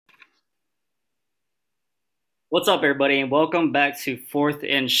What's up, everybody, and welcome back to Fourth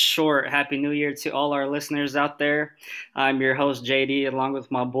and Short. Happy New Year to all our listeners out there. I'm your host, JD, along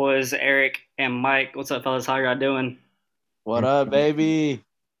with my boys, Eric and Mike. What's up, fellas? How y'all doing? What up, baby?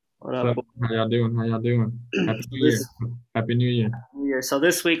 What So, up, boys? how y'all doing? How y'all doing? Happy New Year. This Happy New Year. New Year. So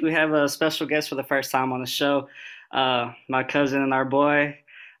this week we have a special guest for the first time on the show. My cousin and our boy,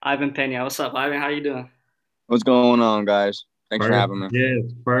 Ivan Pena. What's up, Ivan? How you doing? What's going on, guys? Thanks for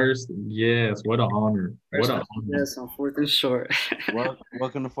First, having me. yes. What an honor. What First an special honor. guest on Fourth and Short.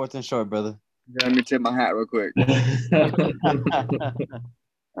 Welcome to Fourth and Short, brother. Let me tip my hat real quick.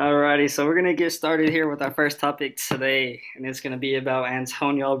 Alrighty, so we're gonna get started here with our first topic today, and it's gonna be about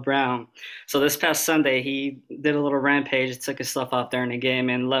Antonio Brown. So this past Sunday, he did a little rampage, took his stuff out there in the game,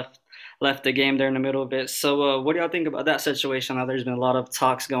 and left the game there in the middle of it. So, what do y'all think about that situation? Now, there's been a lot of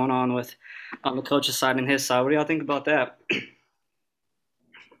talks going on with on the coach's side and his side. What do y'all think about that?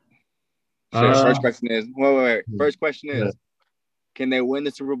 Sure. uh, First question is, wait. First question yeah, is, can they win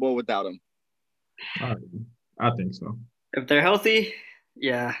the Super Bowl without him? I, I think so. If they're healthy,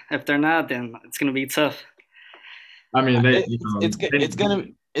 yeah. If they're not, then it's gonna be tough. I mean, they, It,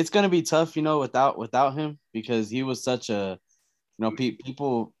 it's gonna be tough, without him because he was such a,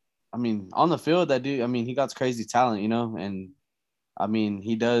 people. I mean, on the field, that dude. I mean, he got crazy talent, and I mean,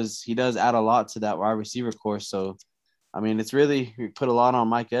 he does add a lot to that wide receiver course. So, I mean, it's really we put a lot on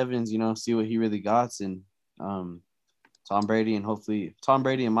Mike Evans, see what he really got, and Tom Brady, and hopefully Tom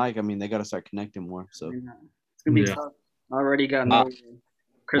Brady and Mike. I mean, they got to start connecting more. So. It's gonna be yeah. tough. Already got Uh, no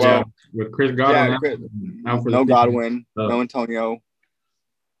Chris. Yeah. well, With Chris Godwin yeah, out for the no season. Godwin, no Antonio.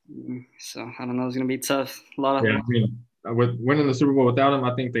 So I don't know. It's gonna be tough. A lot Yeah, of I mean, with winning the Super Bowl without him,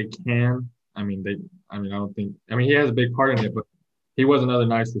 I think they can. I mean, I mean, I don't think. I mean, he has a big part in it, but he was another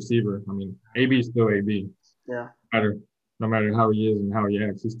nice receiver. I mean, AB is still AB. yeah. Matter no matter how he is and how he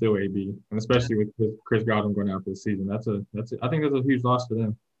acts, he's still AB. And especially with Chris Godwin going out for the season, I think that's a huge loss for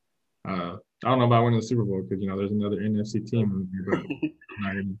them. I don't know about winning the Super Bowl because there's another NFC team in there, but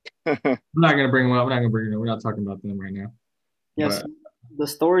I'm not gonna bring them up. We're not gonna bring them. We're not talking about them right now. Yes, But the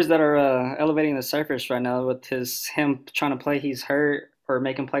stories that are elevating the surface right now with him trying to play he's hurt or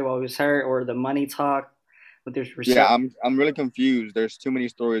make him play while he was hurt or the money talk with his Yeah, reception. I'm really confused. There's too many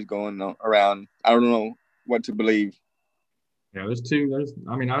stories going around. I don't know what to believe. yeah, there's two.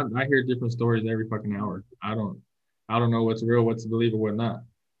 I mean, I hear different stories every fucking hour. I don't know what's real, what's believe, or what not.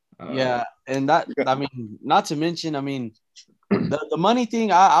 Yeah, and that I mean, not to mention, I mean, the money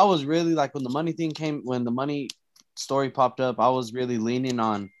thing. I was really like when the money story popped up, I was really leaning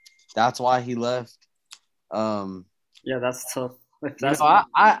on that's why he left. Um, Yeah, that's tough. If that's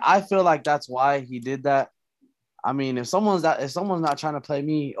I feel like that's why he did that. I mean, if someone's not trying to play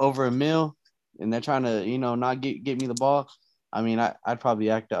me over a meal and they're trying to not get me the ball, I mean, I'd probably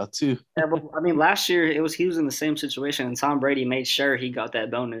act out too. yeah, but I mean, last year he was in the same situation, and Tom Brady made sure he got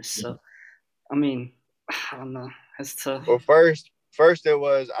that bonus. So I mean, I don't know. It's tough. Well, first it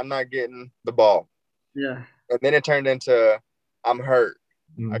was I'm not getting the ball, Yeah, and then it turned into I'm hurt.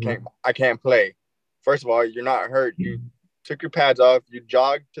 Mhm. I can't play. First of all, you're not hurt. You took your pads off. You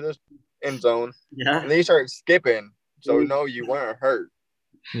jogged to the end zone, yeah. and then you started skipping. So no, you weren't hurt.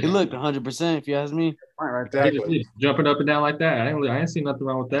 He Yeah. looked 100%, if you ask me. Point right there. Exactly. He's jumping up and down like that. I ain't seen nothing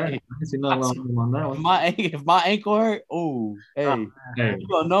wrong with that. I Hey, ain't seen nothing wrong with him on that if one. my ankle hurt, oh, Oh, hey, Hey, you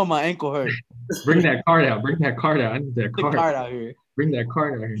gonna know my ankle hurt. bring that card out. Bring that card out. I need that The card. card out here. Bring that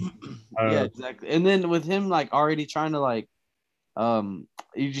card out here. Yeah, Uh, exactly. And then with him like already trying to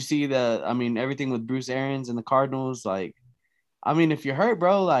you just see I mean, everything with Bruce Arians and the Cardinals, like, I mean, if you're hurt,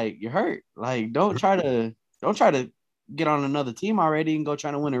 bro, like you're hurt. Like, don't try to get on another team already and go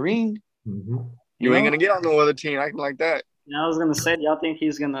trying to win a ring. mhm. You You ain't know? gonna get on no other team acting like that. yeah, I was gonna say, do y'all think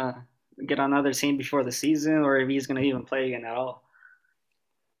he's gonna get on another team before the season, or if he's gonna even play again at all?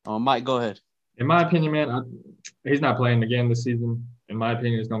 Oh, Mike, go ahead. In my opinion, man, he's not playing again this season. In my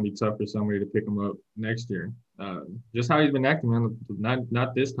opinion, it's going to be tough for somebody to pick him up next year. Just how he's been acting, man.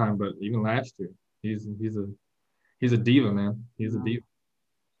 Not this time, but even last year, he's a diva, man. He's a diva.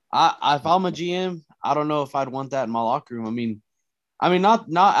 If I'm a GM, I don't know if I'd want that in my locker room. I mean, not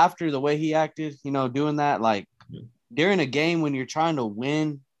after the way he acted, doing that like during a game when you're trying to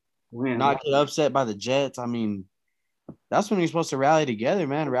win, Win. not get upset by the Jets. I mean, that's when you're supposed to rally together,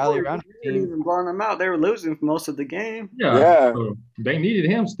 man. Rally around They your weren't team. even blowing them out. They were losing for most of the game. Yeah, Yeah, so they needed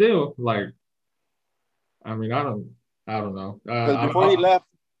him still. Like, I mean, I don't know. because before he left,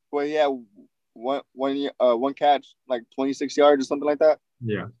 well, he had one catch, like 26 yards or something like that.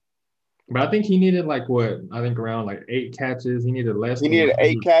 Yeah, but I think he needed like what? I think around like 8 catches. He needed less He than needed that.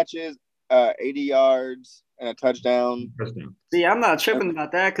 8 catches, 80 yards and a touchdown. Touchdown. See, I'm not tripping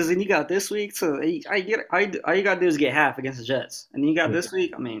about that because then you got this week. So all you got to do is get half against the Jets, and then you got this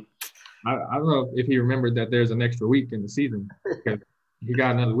week. I mean, I don't know if he remembered that there's an extra week in the season because he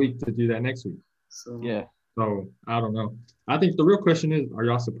got another week to do that next week. so Yeah. So I don't know. I think the real question is, are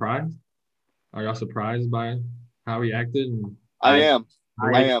y'all surprised? Are y'all surprised by how he acted and I am. the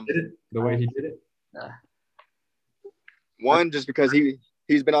way he did it? The way he did it? One, just because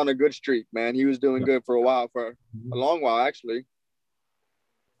he's been on a good streak, man. He was doing good for a while, for a long while actually.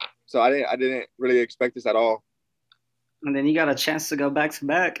 So I didn't really expect this at all. And then you got a chance to go back to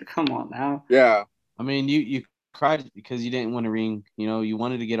back. Come on now. Yeah. I mean, you cried because you didn't win a ring. You know, you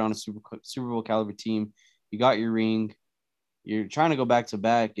wanted to get on a Super Bowl caliber team. You got your ring. You're trying to go back to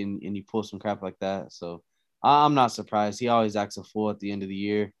back, and you pull some crap like that. So I'm not surprised. He always acts a fool at the end of the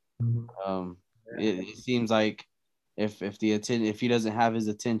year. It seems like if he doesn't have his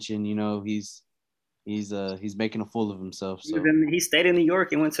attention, you know, he's making a fool of himself. So He stayed in New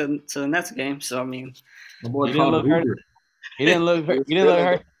York and went to the Nets game. So I mean, My boy he didn't called look the hurt. Uber. He didn't look hurt. He didn't look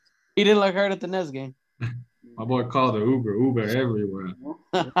hurt. He didn't look hurt at the Nets game. My boy called the Uber everywhere.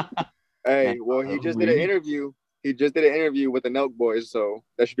 Hey, well, he just did an interview. He just did an interview with the Nelk boys, so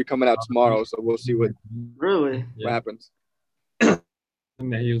that should be coming out tomorrow. So we'll see what really, happens. And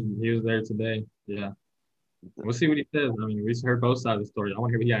that he was there today. Yeah. We'll see what he says. I mean, we heard both sides of the story. I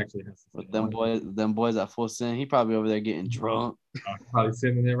want to hear what he actually has to say. But them boys at full send. He probably over there getting drunk. Probably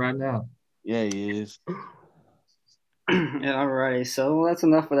sitting there right now. Yeah, he is. Yeah, all right. So that's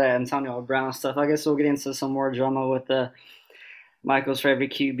enough of that Antonio Brown stuff. I guess we'll get into some more drama with Michael's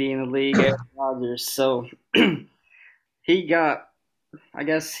favorite QB in the league, Aaron Rodgers. So I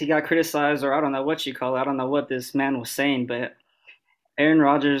guess he got criticized, or I don't know what you call it. I don't know what this man was saying, but Aaron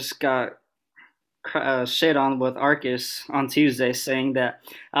Rodgers got shit on with Arcus on Tuesday, saying that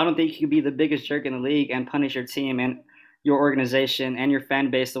I don't think you could be the biggest jerk in the league and punish your team and your organization and your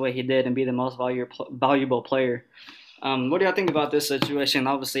fan base the way he did and be the most valuable player. What do y'all think about this situation?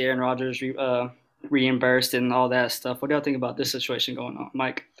 Obviously, Aaron Rodgers reimbursed and all that stuff. What do y'all think about this situation going on?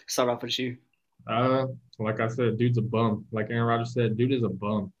 Mike, start off with you. Like I said, dude's a bum. Like Aaron Rodgers said, dude is a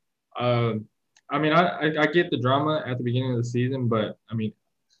bum. I mean, I get the drama at the beginning of the season, but I mean,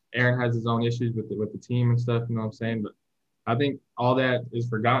 Aaron has his own issues with the team and stuff. You know what I'm saying? But I think all that is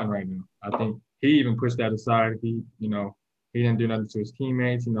forgotten right now. I think he even pushed that aside. He didn't do nothing to his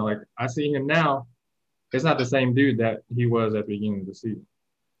teammates. You know, like I see him now. It's not the same dude that he was at the beginning of the season.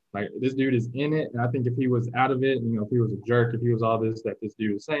 Like this dude is in it, and I think if he was out of it, you know, if he was a jerk, if he was all this that this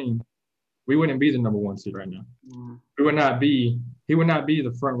dude is saying, we wouldn't be the number one seed right now. He would not be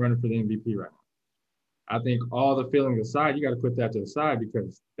the front runner for the MVP right now. I think all the feelings aside, you got to put that to the side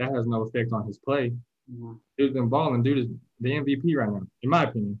because that has no effect on his play. Dude's been balling. Dude is the MVP right now, in my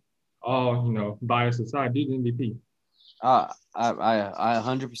opinion. All, you know, bias aside, dude's MVP. I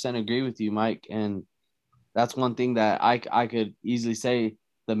 100% agree with you, Mike. And that's one thing that I could easily say.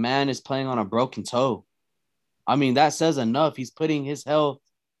 The man is playing on a broken toe. I mean, that says enough. He's putting his health,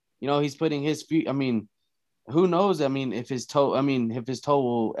 you know, he's putting his feet. I mean, who knows? I mean, if his toe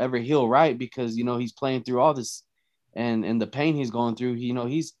will ever heal right, because, you know, he's playing through all this and the pain he's going through. You know,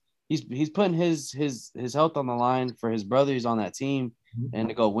 he's putting his health on the line for his brothers on that team and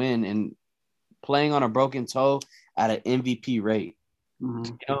to go win, and playing on a broken toe at an MVP rate.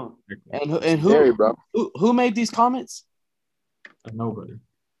 You know, and who made these comments? Nobody.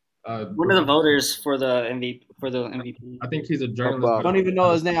 One of the voters for the MVP. I think he's a journalist. I don't even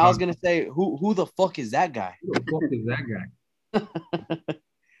know his name. I was gonna say who the fuck is that guy? Who the fuck is that guy?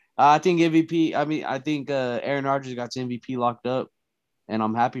 I think MVP. I mean, I think Aaron Rodgers got his MVP locked up, and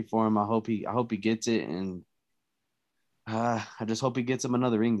I'm happy for him. I hope he gets it, and I just hope he gets him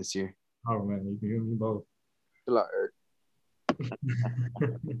another ring this year. Oh man, you can give me both. Good luck, Eric.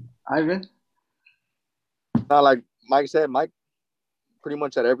 Ivan? Not like Mike said. Mike pretty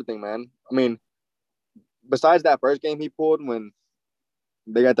much said everything, man. I mean, besides that first game he pulled when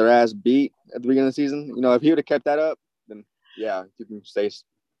they got their ass beat at the beginning of the season, you know, if he would have kept that up, then yeah, you can say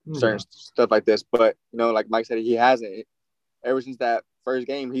certain stuff like this. But, you know, like Mike said, he hasn't. Ever since that first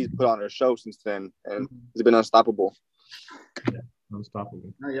game, he's put on a show since then, and he's been unstoppable. Yeah,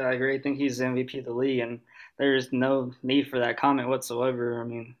 unstoppable. Oh, yeah, I agree. I think he's the MVP of the league, and there's no need for that comment whatsoever. I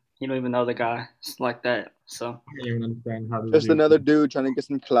mean, you don't even know the guy like that. So I don't even understand how this just another dude trying to get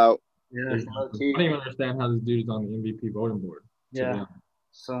some clout. Yeah, I don't even understand how this dude is on the MVP voting board. Yeah.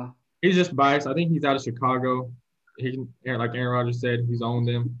 So he's just biased. I think he's out of Chicago. Like Aaron Rodgers said, he's owned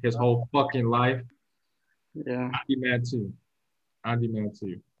them his whole fucking life. Yeah. I'd be mad too.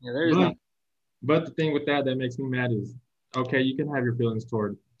 Yeah, there is no. But the thing with that makes me mad is, okay, you can have your feelings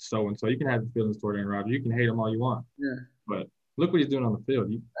toward so and so. You can have your feelings toward Aaron Rodgers. You can hate him all you want. Yeah. But look what he's doing on the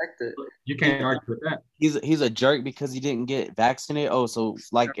field. You can't argue with that. He's a jerk because he didn't get vaccinated. Oh, so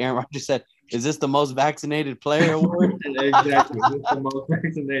like Aaron Rodgers said, is this the most vaccinated player award? Exactly. This is the most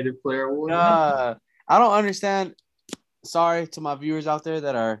vaccinated player award. I don't understand. Sorry to my viewers out there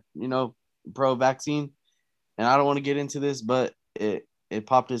that are, pro-vaccine, and I don't want to get into this, but it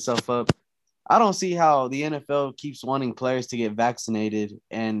popped itself up. I don't see how the NFL keeps wanting players to get vaccinated,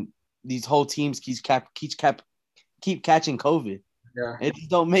 and these whole teams keep catching COVID. Yeah. It just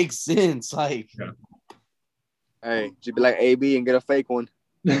don't make sense. Like, Hey, just be like AB and get a fake one.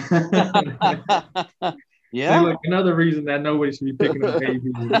 Yeah. Like another reason that nobody should be picking up AB.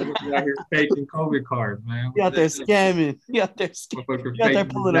 They're out here faking COVID cards, man. You out there scamming. You out there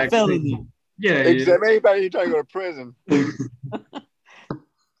pulling a felony. Yeah. Except anybody trying to go to prison. He's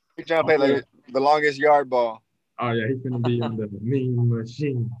trying to play like the longest yard ball. Oh yeah, he's gonna be on the mean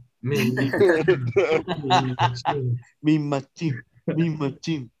machine. Mean machine. Mean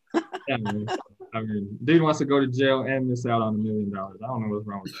machine. Yeah, man. I mean, dude wants to go to jail and miss out on $1 million. I don't know what's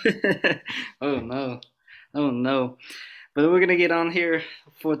wrong with that. Oh no. But we're gonna get on here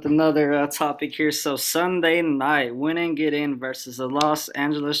with another topic here. So Sunday night, win and get in versus the Los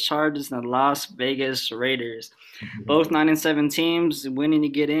Angeles Chargers and the Las Vegas Raiders. Both 9-7 teams. Winning to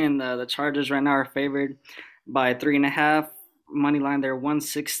get in. The Chargers right now are favored by 3.5. Money line there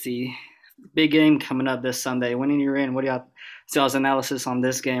 160. Big game coming up this Sunday. Winning you're in. What do y'all's analysis on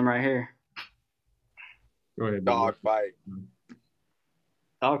this game right here? Go ahead. Dog fight.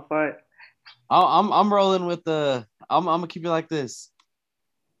 Dog fight. I'm rolling with I'm gonna keep it like this.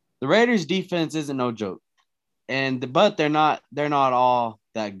 The Raiders defense isn't no joke, but they're not all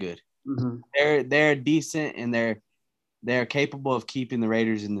that good. Mm-hmm. They're decent and they're capable of keeping the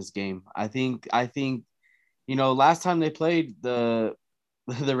Raiders in this game. I think last time they played the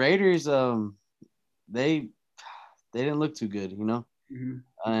Raiders, they didn't look too good, Mm-hmm.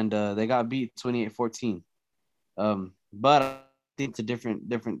 and they got beat 28-14. But I think it's a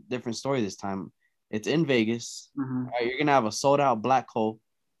different story this time. It's in Vegas. Mm-hmm. All right, you're gonna have a sold out black hole.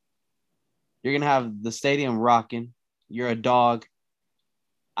 You're gonna have the stadium rocking. You're a dog.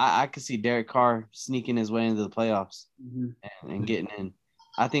 I could see Derek Carr sneaking his way into the playoffs and getting in.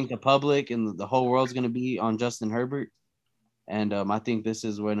 I think the public and the whole world's gonna be on Justin Herbert, and I think this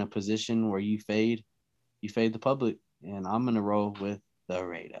is we're in a position where you fade the public, and I'm gonna roll with the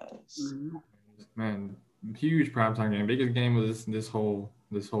Raiders. Mm-hmm. Man, huge primetime game. Biggest game of this whole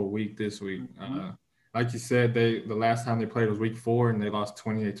week this week. Like you said, the last time they played was week 4 and they lost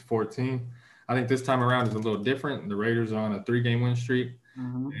 28-14. I think this time around is a little different. The Raiders are on a 3-game win streak.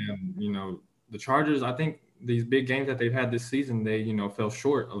 And the Chargers, I think these big games that they've had this season, they fell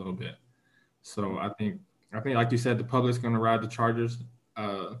short a little bit. So I think like you said, the public's going to ride the Chargers.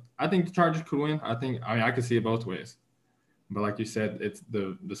 I think the Chargers could win. I could see it both ways. But like you said, it's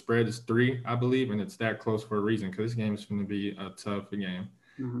the spread is 3, I believe, and it's that close for a reason because this game is going to be a tough game.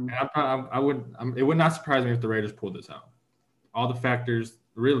 Mm-hmm. And it would not surprise me if the Raiders pulled this out. All the factors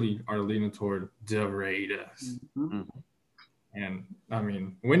really are leaning toward the Raiders. Mm-hmm. And I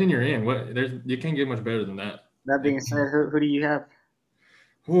mean, winning you're in. You can't get much better than that. That being said, who do you have?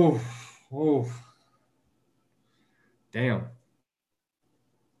 Damn.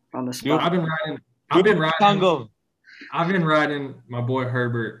 On the spot. I've been riding my boy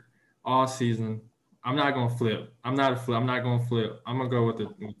Herbert all season. I'm not gonna flip. I'm not gonna flip. I'm gonna go with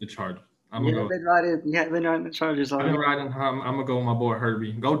the Chargers. You haven't been riding the Chargers already. I'm gonna go with my boy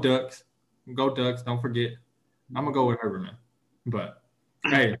Herbie. Go Ducks. Don't forget. I'm gonna go with Herbert, man. But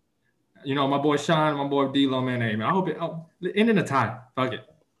hey, my boy Sean, my boy D-Lo, man. Hey, man. I hope it end in a tie. Fuck it.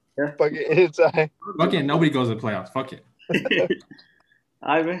 Yeah. Fuck it, it's a tie. Fuck it. Nobody goes to the playoffs. Fuck it.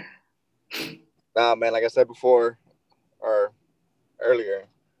 Ivan. Nah, man. Like I said before, or earlier,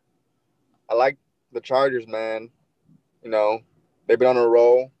 I like the Chargers, man. They've been on a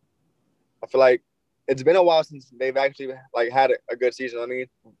roll. I feel like it's been a while since they've actually had a good season. I mean,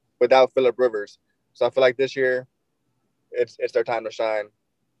 without Phillip Rivers. So I feel like this year, it's their time to shine.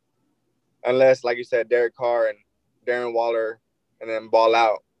 Unless, like you said, Derek Carr and Darren Waller, and then ball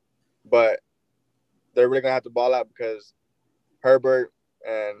out. But they're really gonna have to ball out because Herbert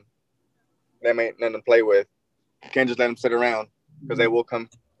and them ain't nothing to play with. You can't just let them sit around because they will come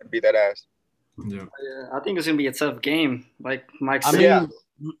and beat that ass. Yeah. I think it's gonna be a tough game, like Mike said.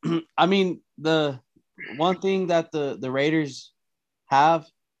 I mean, the one thing that the Raiders have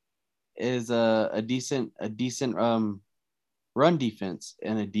is a decent run defense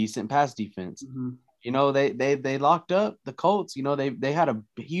and a decent pass defense. Mm-hmm. They locked up the Colts. They had a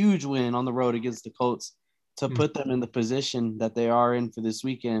huge win on the road against the Colts put them in the position that they are in for this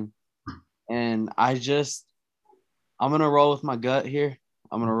weekend. And I'm gonna roll with my gut here.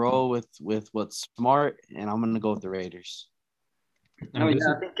 I'm gonna roll with what's smart, and I'm gonna go with the Raiders. Oh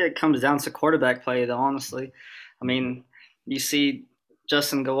yeah, I think it comes down to quarterback play, though. Honestly, I mean, you see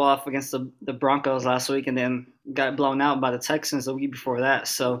Justin go off against the Broncos last week, and then got blown out by the Texans the week before that.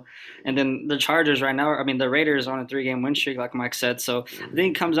 So, and then the Chargers right now. I mean, the Raiders are on a 3-game win streak, like Mike said. So I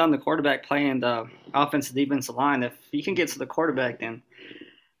think it comes down to quarterback play and the offensive defensive line. If you can get to the quarterback, then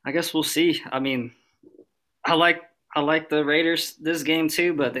I guess we'll see. I mean, I like the Raiders this game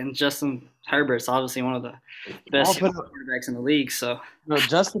too, but then Justin Herbert's obviously one of the best quarterbacks in the league. So no,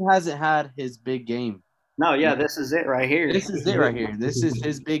 Justin hasn't had his big game. No, yeah, this is it right here. This is it right here. This is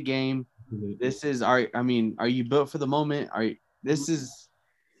his big game. This is are you built for the moment? I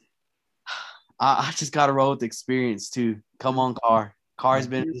just gotta roll with experience too. Come on, Carr. Carr's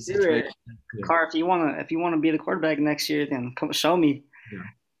been in this situation. Carr, if you wanna be the quarterback next year, then come show me. Yeah.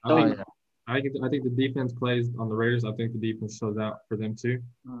 I think the defense plays on the Raiders. I think the defense shows out for them too.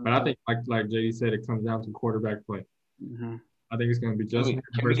 But I think like JD said, it comes down to quarterback play. Mm-hmm. I think it's going to be Justin.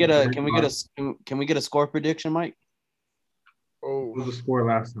 Can we get a score prediction, Mike? What was the score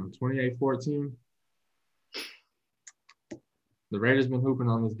last time? 28-14. The Raiders been hooping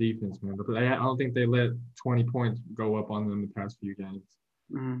on this defense, man. But I don't think they let 20 points go up on them the past few games.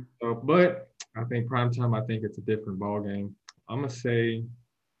 Mm-hmm. So, but I think primetime, I think it's a different ball game. I'm gonna say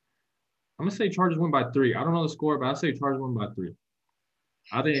Chargers win by 3. I don't know the score, but I say Chargers win by 3.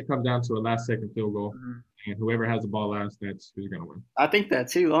 I think it comes down to a last-second field goal, and whoever has the ball last, that's who's going to win. I think that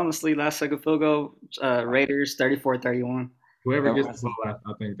too. Honestly, last-second field goal, Raiders 34-31. Whoever gets the ball last,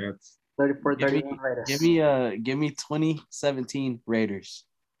 I think that's 34-31 Raiders. Give me 2017 Raiders.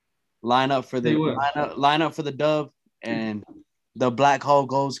 Line up for the dub, and the black hole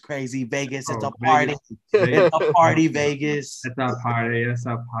goes crazy. Vegas, it's a party. It's a party, Vegas. It's a party. It's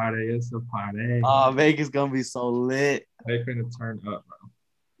a party. It's a party. Oh, Vegas gonna be so lit. They finna turn up, bro.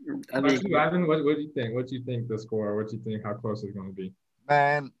 Ivan, what do you think? What do you think the score? What do you think? How close it's gonna be?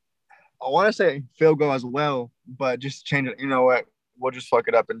 Man, I want to say field goal as well, but just change it. You know what? We'll just fuck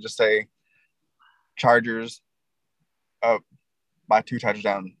it up and just say Chargers up by 2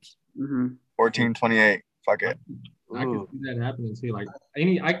 touchdowns. 14-28. Fuck it. I can see that happening too. Like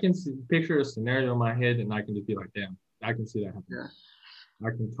I can picture a scenario in my head, and I can just be like, "Damn, I can see that happening." Yeah.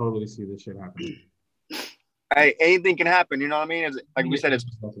 I can totally see this shit happening. Hey, anything can happen. You know what I mean? Like we said, it's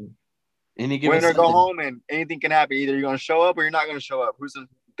win or go home, and anything can happen. Either you're gonna show up or you're not gonna show up. Who's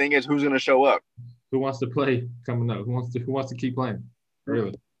gonna show up? Who wants to play coming up? Who wants to keep playing?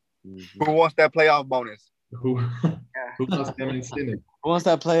 Really? Who wants that playoff bonus? Who wants that incentive? Who wants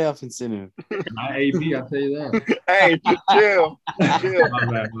that playoff incentive? My AB, I'll tell you that. Hey, chill. My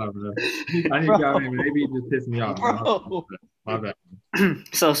bad. I need y'all, man. AB just pissed me off. Bro. My bad.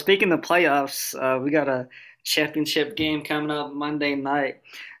 So speaking of playoffs, we got a championship game coming up Monday night.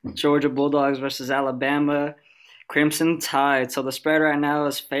 Georgia Bulldogs versus Alabama Crimson Tide. So the spread right now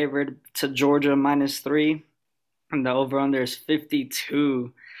is favored to Georgia -3, and the over/under is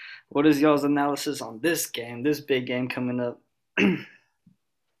 52. What is y'all's analysis on this game, this big game coming up?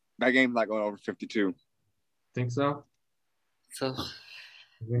 That game's not going over 52. Think so? You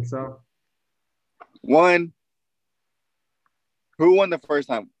think so? Who won the first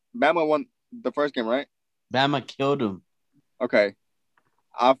time? Bama won the first game, right? Bama killed him. Okay.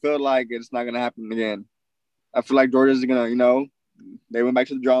 I feel like it's not going to happen again. I feel like Georgia's going to, they went back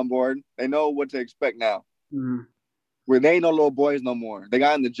to the drawing board. They know what to expect now. Mm-hmm. Where they ain't no little boys no more. They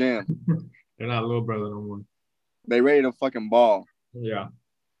got in the gym. They're not little brother no more. They ready to fucking ball. Yeah.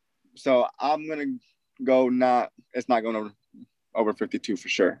 So I'm going to go it's not going over 52 for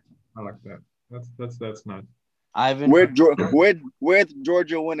sure. I like that. That's nice. Ivan, with Georgia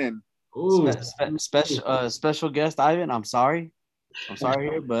winning. Ooh. Special guest Ivan. I'm sorry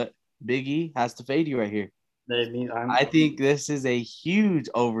here, but Big E has to fade you right here. I think this is a huge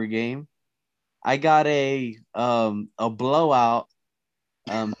over game. I got a blowout,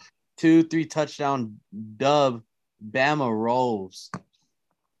 2-3 touchdown dub. Bama rolls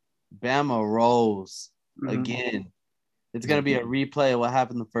again. It's gonna be a replay of what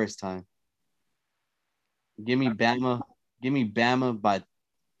happened the first time. Give me Bama by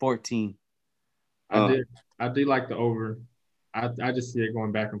 14. I do like the over. I just see it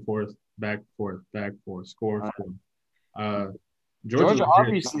going back and forth, score. Georgia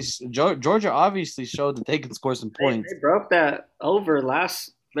obviously showed that they can score some points. They broke that over their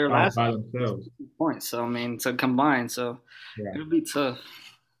last by themselves points. So I mean, to combine, so it'll be tough.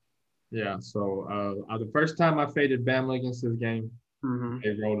 Yeah. So the first time I faded Bama against this game,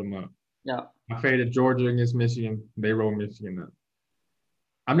 they rolled them up. Yeah. I faded Georgia against Michigan. They rolled Michigan up.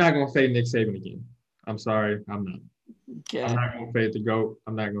 I'm not gonna fade Nick Saban again. I'm sorry, I'm not. I'm not gonna fade the GOAT.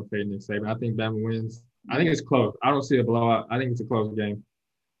 I'm not gonna fade Nick Saban. I think Bama wins. I think it's close. I don't see a blowout. I think it's a close game.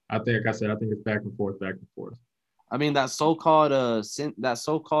 I think, like I said, I think it's back and forth, back and forth. I mean that so-called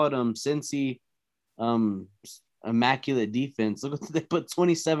Cincy immaculate defense. Look what they put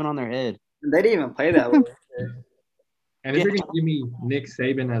 27 on their head. They didn't even play that well. And if you're gonna give me Nick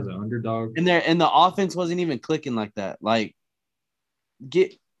Saban as an underdog, And the offense wasn't even clicking like that. Like,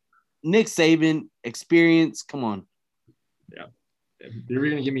 get Nick Saban experience. Come on. yeah. If you're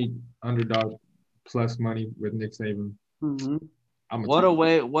gonna give me underdog plus money with Nick Saban, What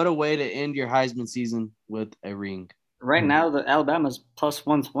a way to end your Heisman season with a ring. Right now, the Alabama's plus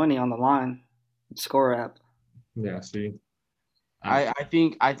 120 on the line. Score app. Yeah, see. I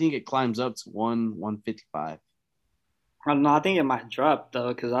think it climbs up to 155. I don't know. I think it might drop though,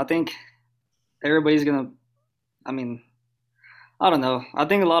 because I think everybody's gonna. I mean, I don't know. I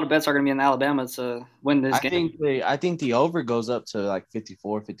think a lot of bets are gonna be in Alabama to win this game. I think the over goes up to like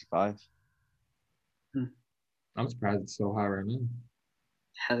 54, 55. I'm surprised it's so high right now.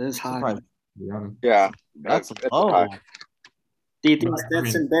 Yeah, it is high. To be honest. Yeah, That's low. low. Do you think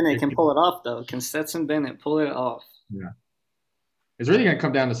Stetson Bennett can pull it off though? Can Stetson Bennett pull it off? Yeah. It's really gonna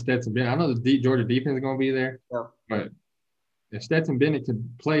come down to Stetson Bennett. I know the Georgia defense is gonna be there, but if Stetson Bennett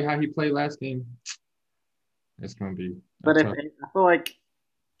can play how he played last game, it's gonna be. But I feel like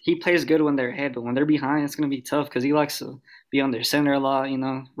he plays good when they're ahead, but when they're behind, it's gonna be tough because he likes to be on their center a lot. You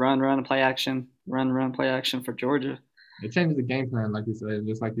know, run, play action, run, play action for Georgia. It changes the game plan, like you said.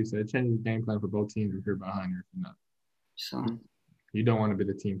 Just like you said, it changes the game plan for both teams if you're behind or if you're not. So you don't want to be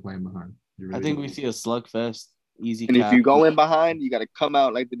the team playing behind. I think we see a slugfest. Easy. And if you go in behind, you got to come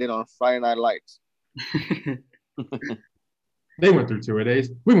out like they did on Friday Night Lights. They went through 2 days.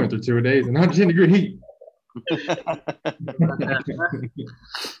 We went through 2 days, and 100-degree heat.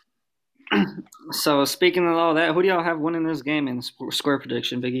 So speaking of all that, who do y'all have winning this game in score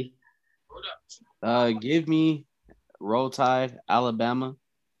prediction, Biggie? Give me Roll Tide, Alabama,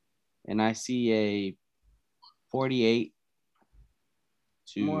 and I see a 48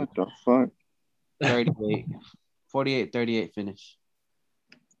 to what the fuck? 38. 48-38 finish.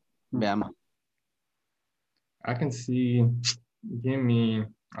 Bama. I can see. Give me.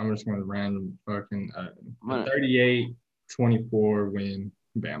 I'm just gonna random fucking 38-24 win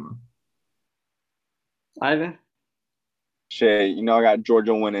Bama. Ivan? Shit, you know I got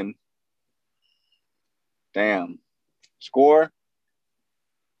Georgia winning. Damn. Score?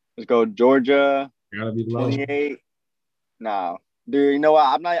 Let's go Georgia. Gotta be low. 28. Nah. Dude, you know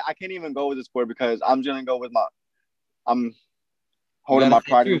what? I can't even go with the score because I'm gonna go with I'm holding my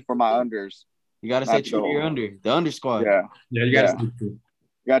pride for my unders. You gotta say true to your under. The under squad. Yeah. Yeah, you gotta say true.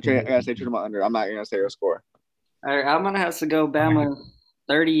 I gotta say true to my under. I'm not gonna say a score. All right, I'm gonna have to go Bama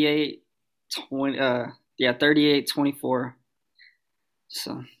 38-24.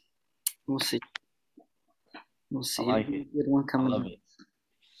 So we'll see. We'll see. I like it. Good one coming.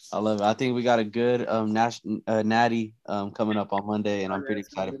 I love it. I think we got a good natty coming up on Monday, and I'm pretty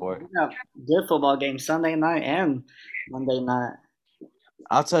excited for it. We have good football game Sunday night and Monday night.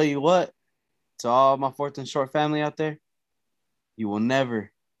 I'll tell you what, to all my Fourth and Short family out there, you will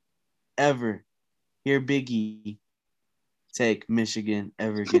never, ever hear Biggie take Michigan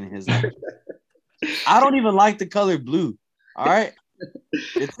ever again in his life. I don't even like the color blue. All right,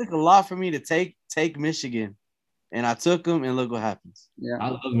 it took a lot for me to take Michigan. And I took them, and look what happens. Yeah, I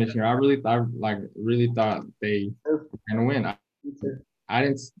love Michigan. I really thought they were gonna win. I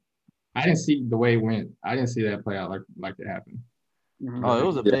didn't see the way it went. I didn't see that play out like it happened. Mm-hmm. Oh, it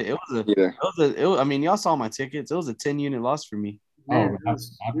was a bit. I mean, y'all saw my tickets. It was a 10-unit loss for me. Man,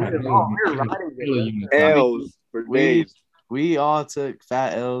 L's for days. We all took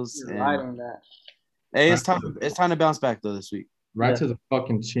fat L's. Riding that. Hey, it's time to bounce back though this week. Right to the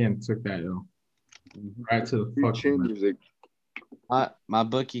fucking chin took that L. Right to the fucking chin music. My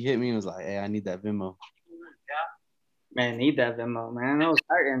bookie hit me and was like, "Hey, I need that Venmo." Man, need that Venmo, man. That was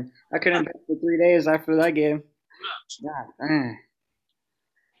hurting. I couldn't bet for 3 days after that game. God, man.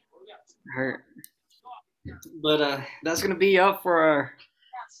 Hurt. But that's gonna be up for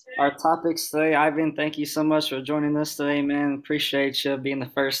our topics today. Ivan, thank you so much for joining us today, man. Appreciate you being the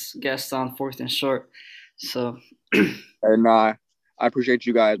first guest on Fourth and Short. So, and I appreciate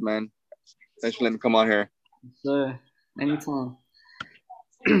you guys, man. Thanks for letting me come on here. Anytime.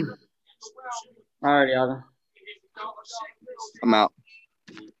 Alrighty, Ivan. I'm out.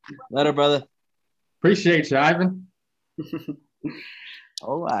 Later, brother. Appreciate you, Ivan.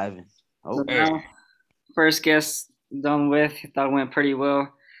 Ivan. So now, first guest done with. Thought it went pretty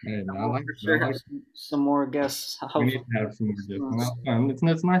well. Hey, man, I We'll like for it. I sure have like it. some more guests. We need Hopefully. to have some more guests. And that's fun.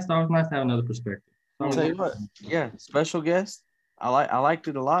 It's nice. It's always nice to have another perspective. I'll Yeah. tell you what. Yeah, special guest. I liked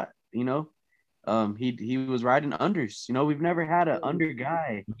it a lot. You know, he was riding unders. You know, we've never had an under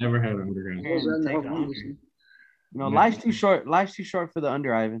guy Never had an undergrad. Those are and in the take an over under. unders. You know, life's too short. Life's too short for the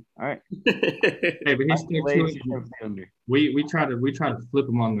under, Ivan. All right, Hey, but he life's stuck way to too it. short for the under. We tried to flip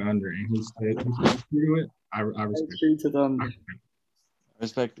him on the under, and he stayed true to it. I respect True to the it. under. I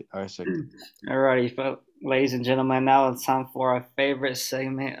respect it. I respect it. Alrighty, ladies and gentlemen, now it's time for our favorite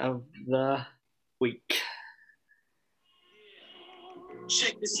segment of the week.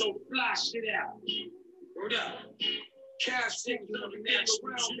 Check this old fly shit out. Word up. Cash taking on the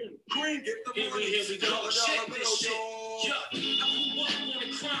natural shit. Green, get the money. Here we go. Check this shit. Yo, I grew up on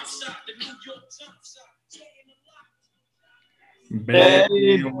the crime stop, the New York Times stop.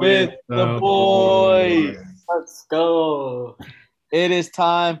 Betting with the boys. Let's go. It is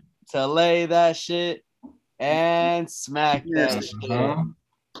time to lay that shit and smack that shit. Uh-huh.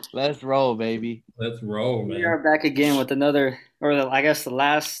 Let's roll, baby. Let's roll, We man. are back again with another, I guess the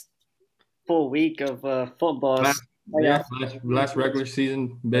last full week of football. Last regular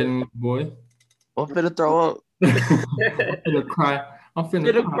season betting boy. I'm finna throw up. I'm finna cry. I'm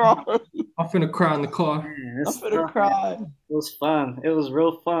finna cry in the car. Man, I'm finna cry. It was fun. It was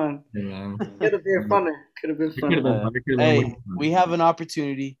real fun. Hey, man. Could have been funner. Could have been It could have fun. been. Hey, we have an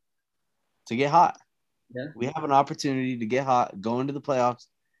opportunity to get hot. Yeah. We have an opportunity to get hot, go into the playoffs,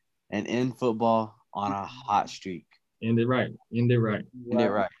 and end football on a hot streak. End it right. End it right.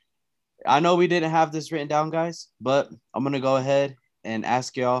 I know we didn't have this written down, guys, but I'm gonna go ahead and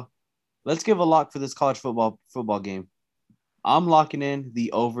ask y'all. Let's give a lock for this college football game. I'm locking in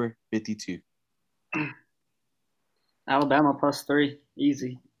the over 52. Alabama +3,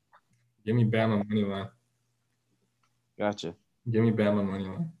 easy. Give me Bama money line. Gotcha. Give me Bama money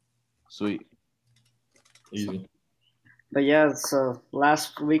line. Sweet. Easy. But yeah, so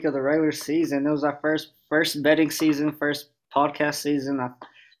last week of the regular season, it was our first betting season, first podcast season. I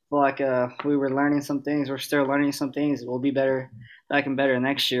feel like we were learning some things. We're still learning some things. We'll be better, back and better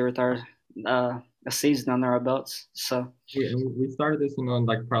next year with our a season under our belts. So We started this,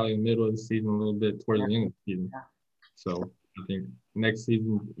 like probably in the middle of the season, a little bit towards the end of the season. Yeah. So I think next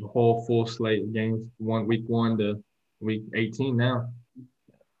season, the whole full slate of games, week 1 to week 18 now.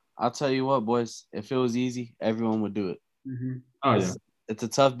 I'll tell you what, boys. If it was easy, everyone would do it. mm-hmm. Oh yeah. It's a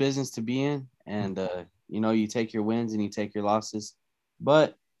tough business to be in, and you take your wins and you take your losses,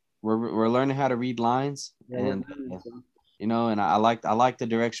 but we're learning how to read lines, and and I like the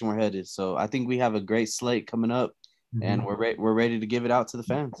direction we're headed. So I think we have a great slate coming up, and we're ready to give it out to the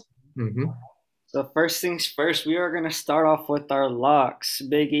fans. Mm-hmm. So first things first, we are going to start off with our locks.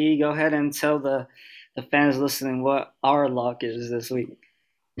 Big E, go ahead and tell the fans listening what our lock is this week.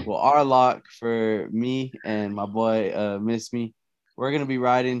 Well, our lock for me and my boy Miss Me, we're going to be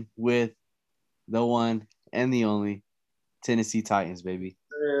riding with the one and the only Tennessee Titans, baby.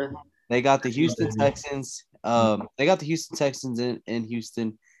 They got the Houston Texans. They got the Houston Texans in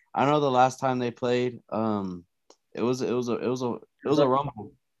Houston. I know the last time they played, it was a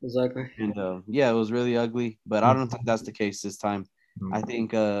rumble. Exactly. And it was really ugly, but I don't think that's the case this time. I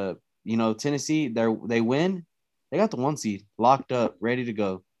think Tennessee, they win. They got the 1 seed locked up, ready to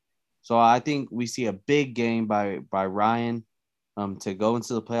go. So I think we see a big game by Ryan to go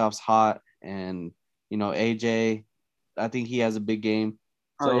into the playoffs hot, and AJ, I think he has a big game.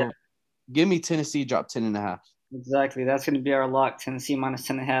 So give me Tennessee drop 10.5. Exactly. That's going to be our lock. Tennessee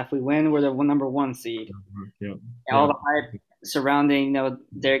 -10.5. We win. We're the number 1 seed. Yep. All the hype surrounding,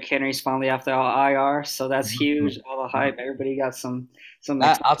 Derrick Henry's finally off the IR, so that's huge. All the hype. Everybody got some.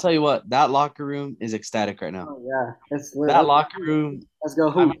 I'll tell you what, that locker room is ecstatic right now. Oh yeah, that locker room. Let's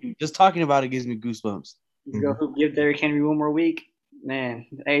go hoop. Just talking about it gives me goosebumps. Let's go hoop. Give Derrick Henry one more week, man.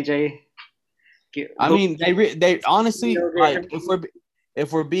 AJ. They honestly, like,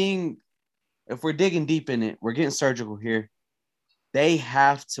 if we're digging deep in it, we're getting surgical here. They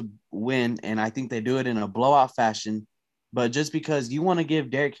have to win, and I think they do it in a blowout fashion. But just because you want to give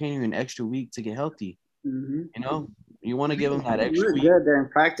Derrick Henry an extra week to get healthy, you want to give him that extra week. Good there in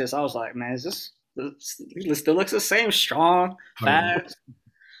practice. I was like, man, he still looks the same, strong, fast.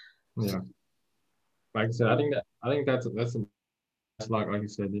 Yeah. Like I said, I think that's a lock. Like you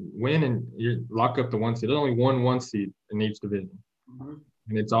said, win and you lock up the 1 seed. There's only one seed in each division,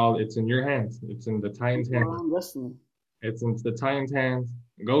 and it's in your hands. It's in the Titans' hands. It's in the Titans' hands.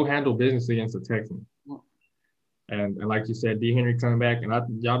 Go handle business against the Texans. And like you said, D. Henry coming back,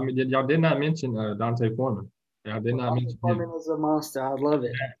 and y'all did not mention Dante Foreman. Y'all did not mention him. Foreman is a monster. I love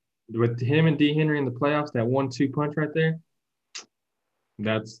it. With him and D. Henry in the playoffs, that 1-2 punch right there.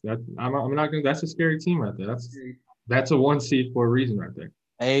 I'm not gonna. That's a scary team right there. That's a 1 seed for a reason right there.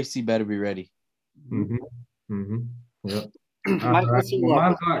 AFC better be ready. Mm-hmm. Mm-hmm. Yep. All Mike, right. what's your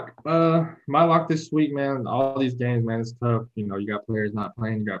Well, luck? my lock this week, man. All these games, man, it's tough. You know, you got players not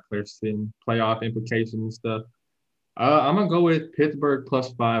playing, you got players sitting, playoff implications and stuff. I'm gonna go with Pittsburgh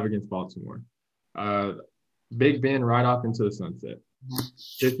 +5 against Baltimore. Uh, Big Ben right off into the sunset.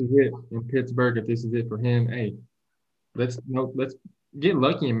 This is it in Pittsburgh. If this is it for him, hey, let's get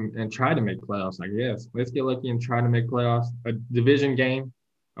lucky and try to make playoffs. I guess let's get lucky and try to make playoffs. A division game,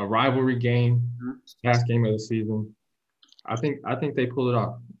 a rivalry game, last game of the season. I think they pull it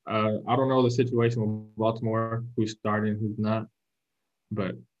off. I don't know the situation with Baltimore, who's starting, who's not,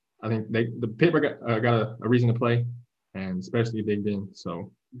 but I think the Pittsburgh got a reason to play, and especially Big Ben.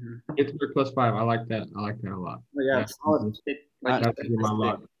 So Pittsburgh +5. I like that. I like that a lot. Oh, yeah, That's, solid pick. Like that's my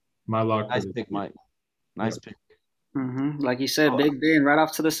lock. My lock. Nice pick, Mike. Nice pick. Like you said, Big Ben right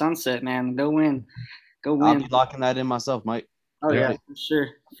off to the sunset, man. Go win. Go I'll win. be locking that in myself, Mike. Oh, Yeah. yeah, for sure.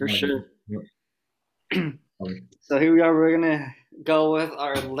 For sure. Yep. So here we are. We're going to go with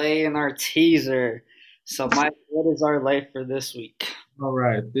our lay and our teaser. So, Mike, what is our lay for this week? All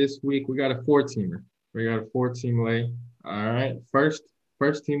right. This week we got a 4-teamer. We got a 4-team lay. All right. First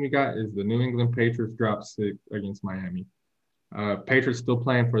team we got is the New England Patriots drop 6 against Miami. Patriots still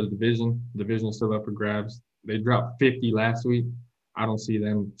playing for the division. Division is still up for grabs. They dropped 50 last week. I don't see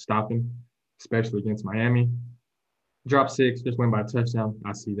them stopping, especially against Miami. Drop 6, just win by a touchdown.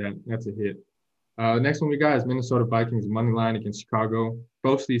 I see that. That's a hit. Next one we got is Minnesota Vikings money line against Chicago.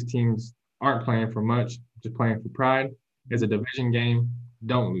 Both of these teams aren't playing for much, just playing for pride. It's a division game.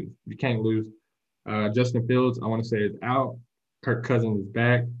 Don't lose. You can't lose. Justin Fields, I want to say, is out. Kirk Cousins is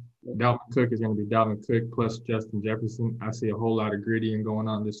back. Dalvin Cook is going to be Dalvin Cook plus Justin Jefferson. I see a whole lot of gritty going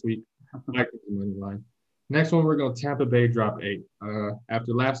on this week. Vikings money line. Next one, we're going to Tampa Bay drop 8.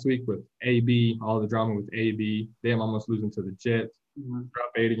 After last week with AB, all the drama with AB, them almost losing to the Jets.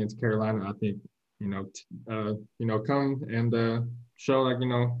 Drop 8 against Carolina. I think, come and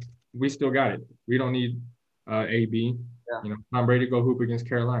show we still got it. We don't need AB. Yeah. Tom Brady go hoop against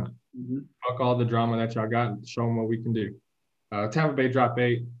Carolina. Fuck all the drama that y'all got. Show them what we can do. Tampa Bay drop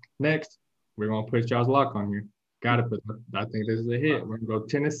 8. Next, we're going to put y'all's lock on here. Got to put. I think this is a hit. We're going to go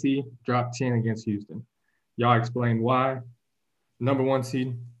Tennessee drop 10 against Houston. Y'all explain why. Number 1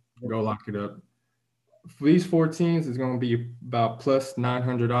 seed, go lock it up. For these 4 teams, it's going to be about plus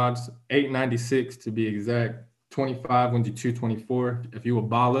 900 odds, 896 to be exact. 25 wins you 224. If you a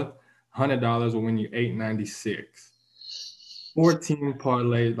baller, $100 will win you 896. 14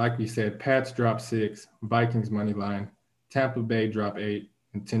 parlay, like we said, Pats drop 6, Vikings money line, Tampa Bay drop 8,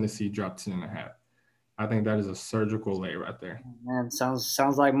 and Tennessee drop 10.5. I think that is a surgical lay right there. Man,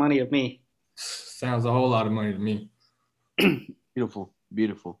 sounds like money to me. Sounds a whole lot of money to me. Beautiful,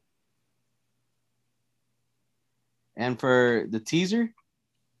 beautiful. And for the teaser,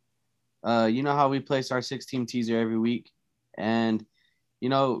 you know how we place our 6-team teaser every week. And,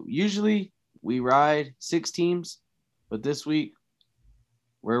 usually we ride 6 teams, but this week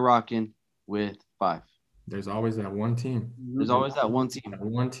we're rocking with 5. There's always that one team. There's always that one team. That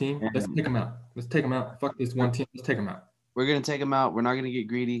one team. Let's take them out. Let's take them out. Fuck this one team. Let's take them out. We're gonna take them out. We're not gonna get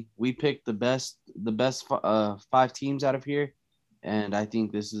greedy. We picked the best 5 teams out of here, and I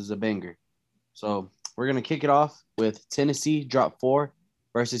think this is a banger. So we're gonna kick it off with Tennessee drop 4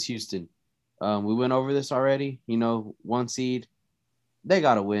 versus Houston. We went over this already. 1 seed, they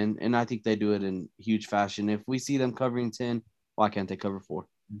gotta win, and I think they do it in huge fashion. If we see them covering 10, why can't they cover 4?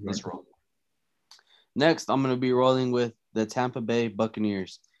 Let's roll. Next, I'm gonna be rolling with the Tampa Bay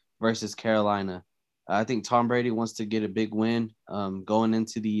Buccaneers versus Carolina. I think Tom Brady wants to get a big win going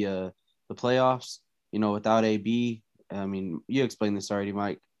into the playoffs, without AB. I mean, you explained this already,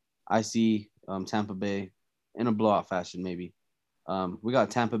 Mike. I see Tampa Bay in a blowout fashion, maybe. We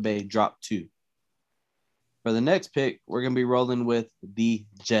got Tampa Bay drop 2. For the next pick, we're going to be rolling with the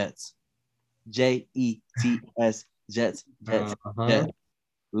Jets. Jets. Jets. Jets.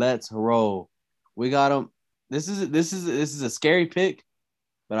 Let's roll. We got them. This is a scary pick,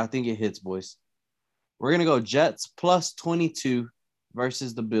 but I think it hits, boys. We're going to go Jets plus 22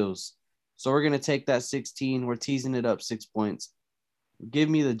 versus the Bills. So we're going to take that 16. We're teasing it up 6 points. Give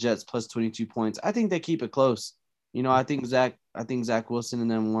me the Jets plus 22 points. I think they keep it close. I think Zach Wilson and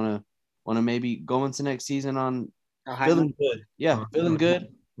them want to maybe go into next season on feeling good. Yeah, feeling good,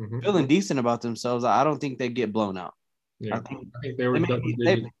 feeling decent about themselves. I don't think they get blown out. Yeah, I think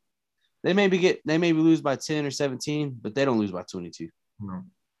they maybe lose by 10 or 17, but they don't lose by 22. No.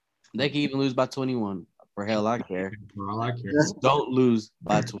 They can even lose by 21. For hell, I care. For all I care. Don't lose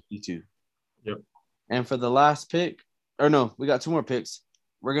by 22. Yep. And for the last pick, or no, we got 2 more picks.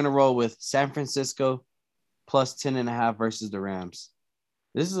 we're gonna roll with San Francisco plus 10.5 versus the Rams.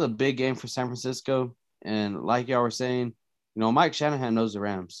 This is a big game for San Francisco, and like y'all were saying, Mike Shanahan knows the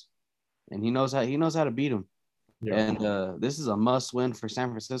Rams, and he knows how to beat them. Yeah. And this is a must win for San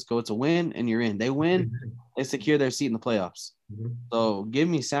Francisco. It's a win, and you're in. They win, they secure their seat in the playoffs. Mhm. So give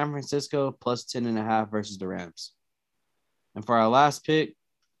me San Francisco plus 10.5 versus the Rams. And for our last pick,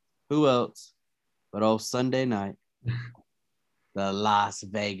 who else but Sunday night, the Las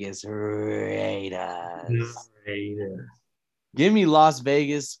Vegas Raiders. Give me Las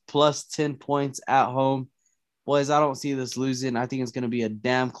Vegas plus 10 points at home. Boys, I don't see this losing. I think it's going to be a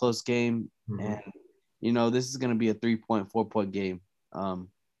damn close game. Mhm. And, this is going to be a 3-point, 4-point game.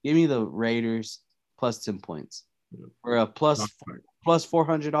 Give me the Raiders plus 10 points. For a plus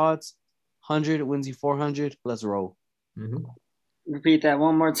 400 odds, 100 wins you 400. Let's roll. Mhm. Repeat that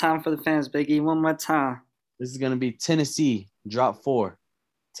one more time for the fans, Biggie. One more time. This is going to be Tennessee, drop 4.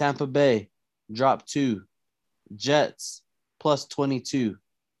 Tampa Bay, drop 2. Jets, plus 22.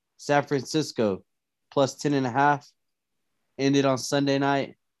 San Francisco, plus 10.5. Ended on Sunday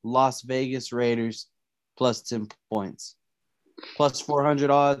night. Las Vegas Raiders, plus 10 points. Plus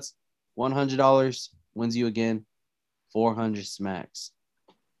 400 odds, $100 wins you again 400 smacks.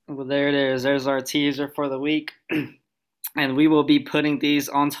 Well, there it is. There's our teaser for the week. And we will be putting these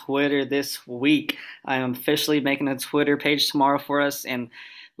on Twitter this week. I am officially making a Twitter page tomorrow for us, and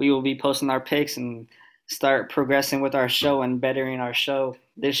we will be posting our picks and start progressing with our show and bettering our show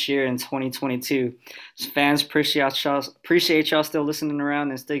this year in 2022. Fans, appreciate y'all still listening around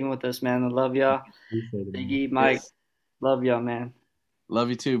and sticking with us, man. I love y'all. Appreciate it, man. Biggie, Mike, Yes. love y'all, man. Love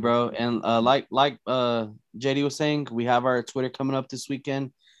you too, bro. And like JD was saying, we have our Twitter coming up this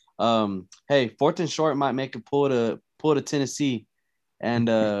weekend. Hey, Fourth and Short might make a pull to Tennessee, and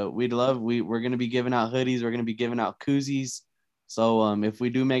we're gonna be giving out hoodies. We're gonna be giving out koozies. So if we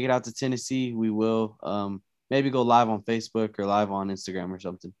do make it out to Tennessee, we will maybe go live on Facebook or live on Instagram or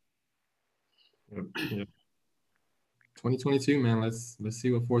something. Yep. 2022, man. Let's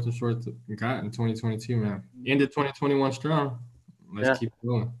see what Fourth and Short got in 2022, man. Ended 2021 strong. Let's keep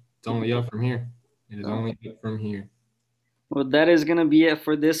going. It's only up from here. It is only up from here. Well, that is going to be it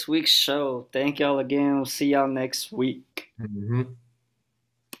for this week's show. Thank y'all again. We'll see y'all next week. Mm-hmm.